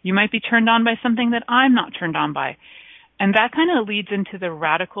 you might be turned on by something that I'm not turned on by. And that kind of leads into the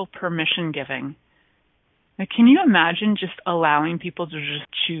radical permission giving. Like, can you imagine just allowing people to just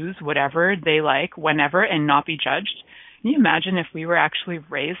choose whatever they like whenever and not be judged? Can you imagine if we were actually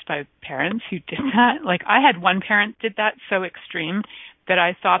raised by parents who did that? Like, I had one parent did that so extreme that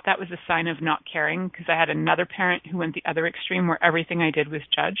I thought that was a sign of not caring, because I had another parent who went the other extreme where everything I did was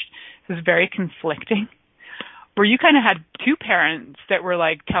judged. So it was very conflicting. Where you kind of had two parents that were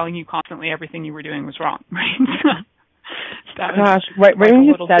like telling you constantly everything you were doing was wrong, right? Gosh, right when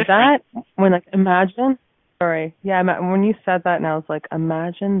you said that, when when you said that, and I was like,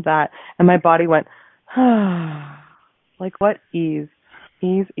 imagine that, and my body went, like, what ease.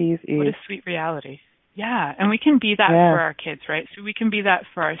 What a sweet reality. Yeah, and we can be that for our kids, right? So we can be that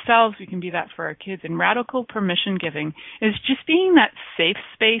for ourselves, we can be that for our kids. And radical permission giving is just being that safe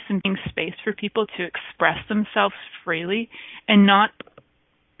space and being space for people to express themselves freely, and not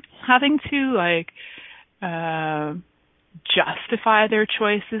having to justify their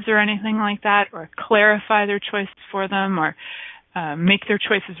choices or anything like that, or clarify their choices for them, or make their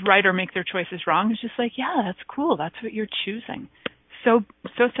choices right or make their choices wrong. It's just like, yeah, that's cool. That's what you're choosing. So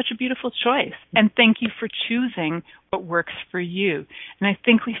such a beautiful choice. And thank you for choosing what works for you. And I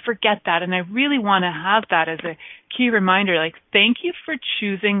think we forget that. And I really want to have that as a key reminder, like, thank you for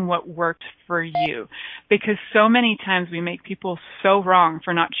choosing what works for you. Because so many times we make people so wrong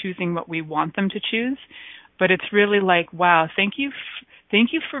for not choosing what we want them to choose. But it's really like, wow, thank you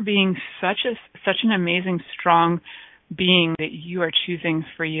for being such an amazing, strong being that you are choosing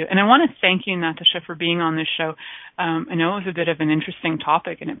for you. And I want to thank you, Natasha, for being on this show. I know it was a bit of an interesting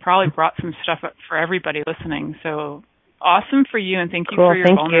topic, and it probably brought some stuff up for everybody listening. So awesome for you, and thank you for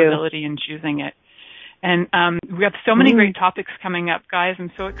your vulnerability in choosing it. And we have so many great topics coming up, guys.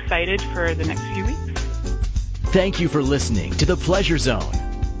 I'm so excited for the next few weeks. Thank you for listening to The Pleasure Zone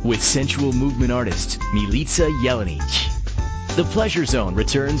with sensual movement artist Milica Jelenic. The Pleasure Zone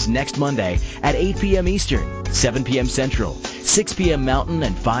returns next Monday at 8 p.m. Eastern, 7 p.m. Central, 6 p.m. Mountain,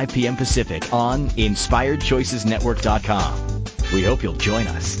 and 5 p.m. Pacific on InspiredChoicesNetwork.com. We hope you'll join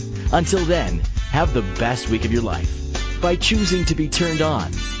us. Until then, have the best week of your life. by choosing to be turned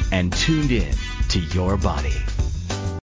on and tuned in to your body.